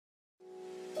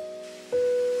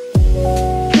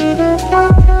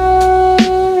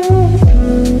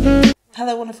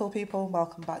Hello wonderful people,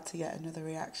 welcome back to yet another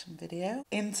reaction video.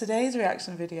 In today's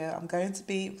reaction video, I'm going to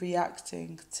be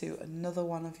reacting to another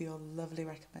one of your lovely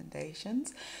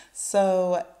recommendations.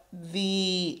 So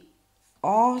the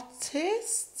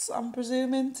artists, I'm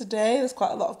presuming today, there's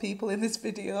quite a lot of people in this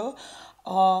video,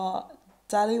 are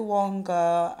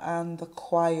Daliwonga and The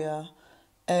Choir.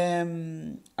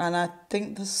 And I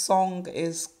think the song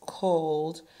is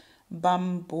called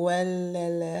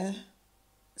Bambulele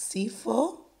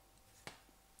Sipho.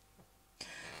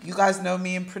 You guys know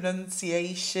me in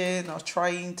pronunciation, or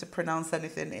trying to pronounce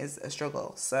anything is a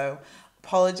struggle. So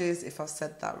apologies if I've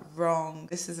said that wrong.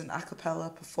 This is an a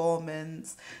cappella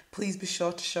performance. Please be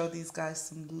sure to show these guys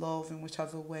some love in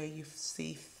whichever way you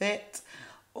see fit.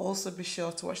 Also be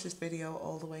sure to watch this video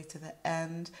all the way to the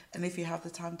end. And if you have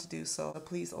the time to do so,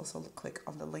 please also click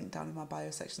on the link down in my bio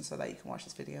section so that you can watch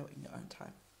this video in your own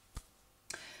time.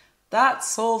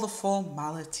 That's all the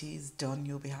formalities done,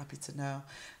 you'll be happy to know.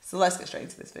 So let's get straight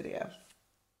into this video.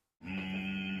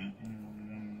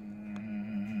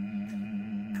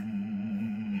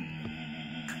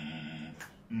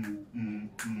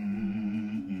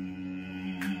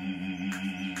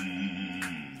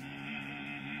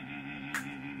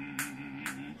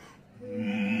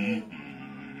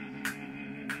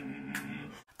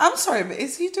 I'm sorry, but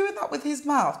is he doing that with his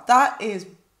mouth? That is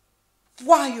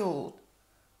wild.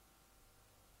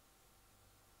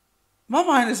 My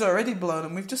mind is already blown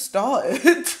and we've just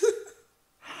started.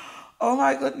 Oh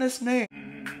my goodness me.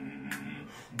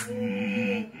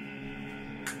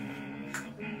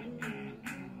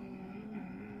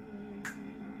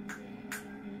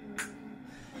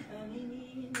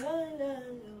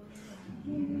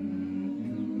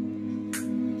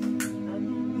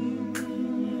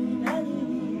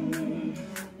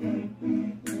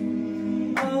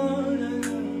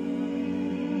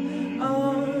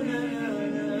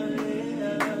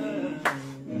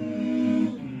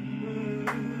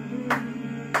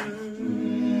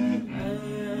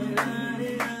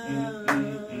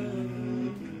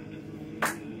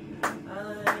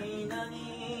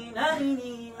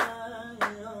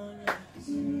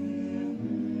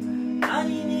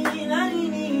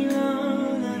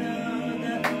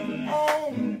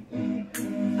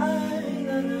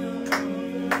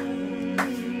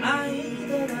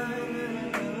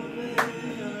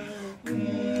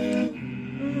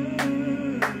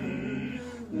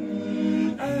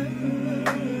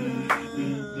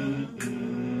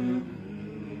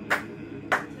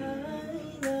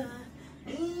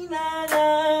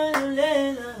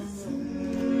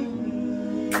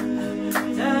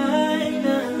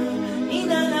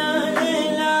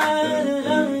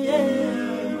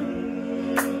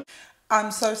 I'm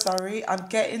so sorry. I'm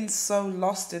getting so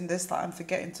lost in this that I'm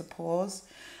forgetting to pause.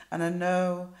 And I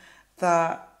know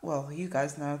that, well, you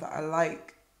guys know that I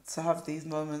like to have these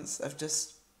moments of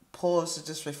just pause to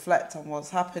just reflect on what's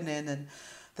happening. And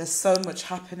there's so much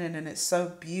happening and it's so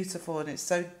beautiful and it's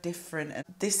so different. And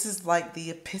this is like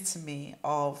the epitome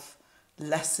of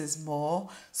less is more.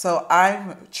 So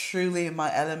I'm truly in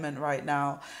my element right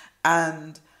now.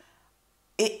 And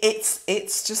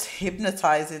it's just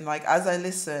hypnotizing. Like, as I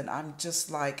listen, I'm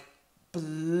just like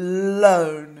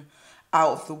blown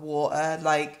out of the water.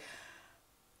 Like,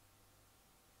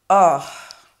 oh,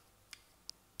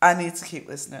 I need to keep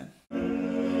listening.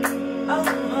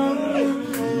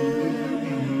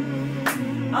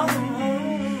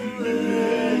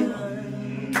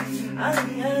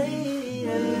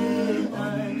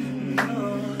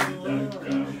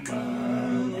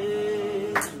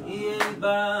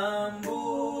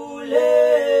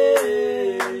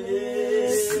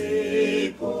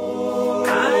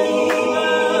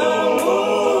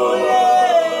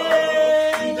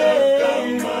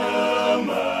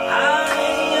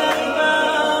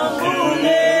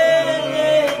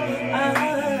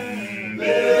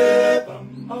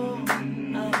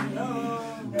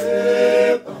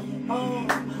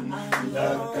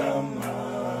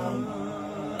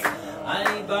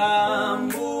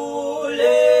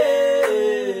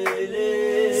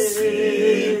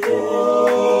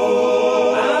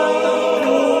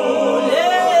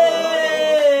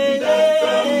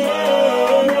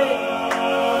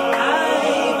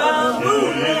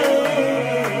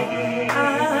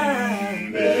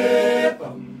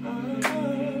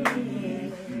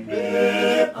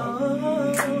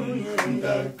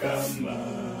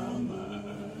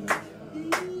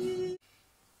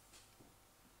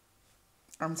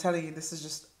 I'm telling you, this is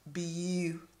just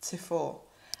beautiful.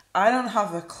 I don't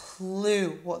have a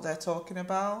clue what they're talking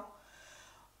about,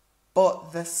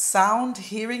 But the sound,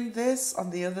 hearing this on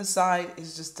the other side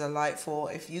is just delightful.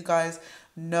 If you guys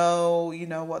know, you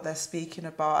know what they're speaking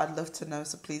about, I'd love to know.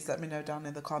 So please let me know down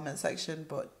in the comment section.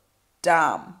 But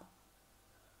damn,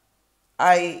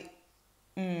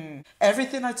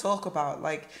 everything I talk about,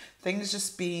 like things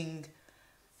just being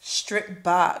stripped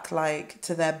back, like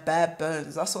to their bare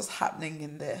bones. That's what's happening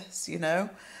in this, you know?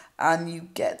 And you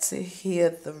get to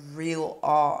hear the real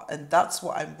art, and that's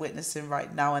what I'm witnessing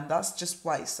right now, and that's just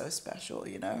why it's so special,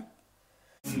 you know?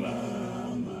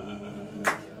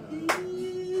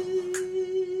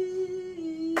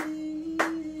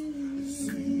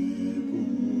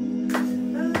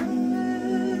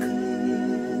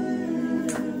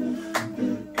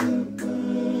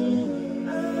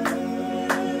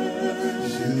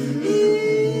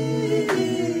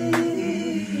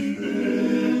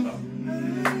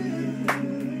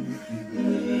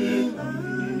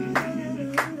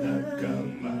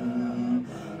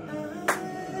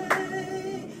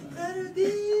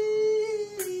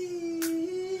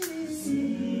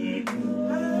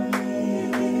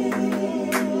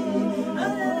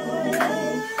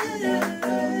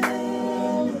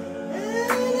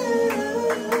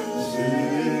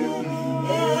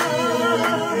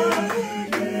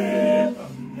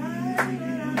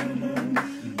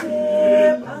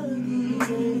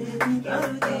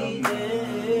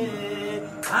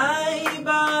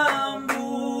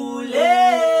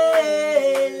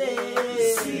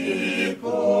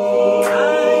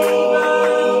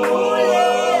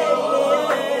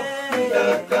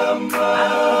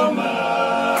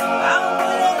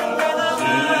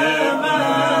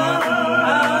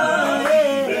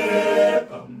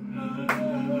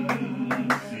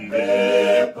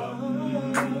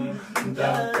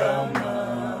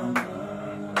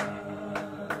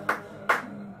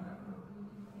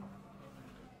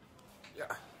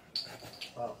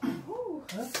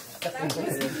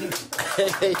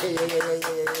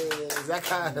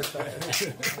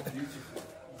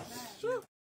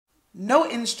 No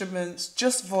instruments,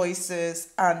 just voices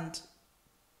and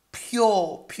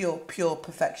pure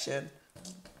perfection.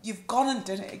 You've gone and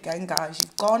done it again, guys.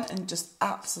 You've gone and just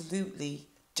absolutely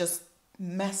just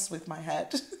messed with my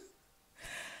head.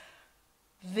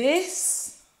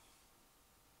 This,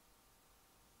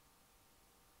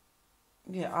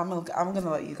 yeah, I'm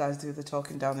gonna let you guys do the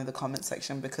talking down in the comment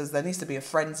section, because there needs to be a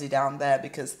frenzy down there,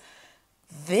 because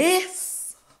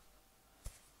this,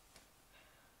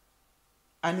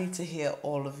 I need to hear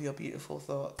all of your beautiful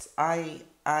thoughts.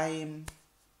 I'm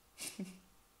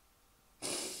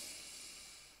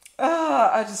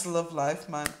I just love life,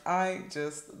 man. I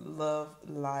just love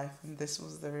life, and this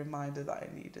was the reminder that I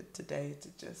needed today to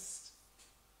just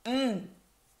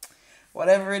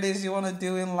whatever it is you want to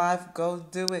do in life, go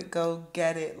do it, go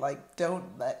get it. Like,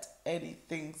 don't let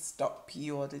anything stop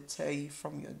you or deter you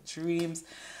from your dreams.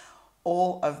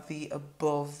 All of the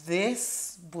above.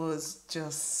 This was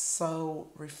just so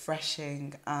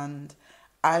refreshing, and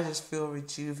I just feel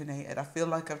rejuvenated. I feel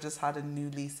like I've just had a new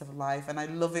lease of life, and I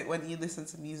love it when you listen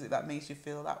to music that makes you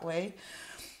feel that way.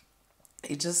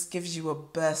 It just gives you a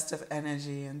burst of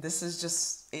energy, and this is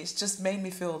just, it's just made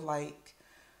me feel like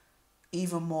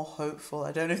even more hopeful.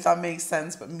 I don't know if that makes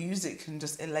sense, but music can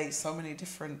just elate so many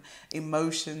different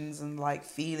emotions and like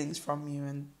feelings from you,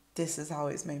 and this is how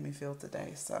it's made me feel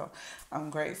today. So I'm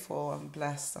grateful, I'm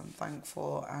blessed, I'm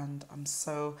thankful, and I'm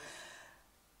so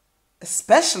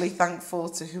especially thankful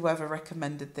to whoever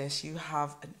recommended this. You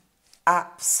have an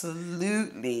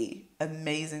absolutely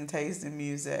amazing taste in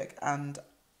music, and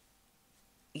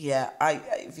yeah,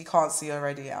 if you can't see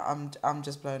already, I'm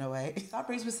just blown away. That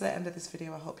brings me to the end of this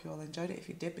video. I hope you all enjoyed it. If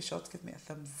you did, be sure to give me a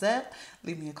thumbs up,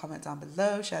 leave me a comment down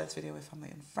below, share this video with family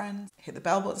and friends, hit the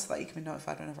bell button so that you can be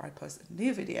notified whenever I post a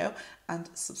new video, and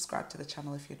subscribe to the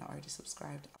channel if you're not already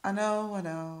subscribed. I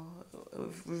know,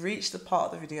 we've reached the part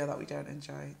of the video that we don't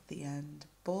enjoy, the end,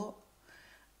 but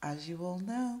as you all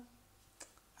know,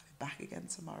 I'll be back again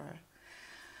tomorrow.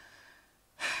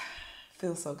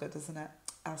 Feels so good, doesn't it?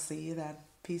 I'll see you then.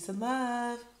 Peace and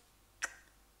love.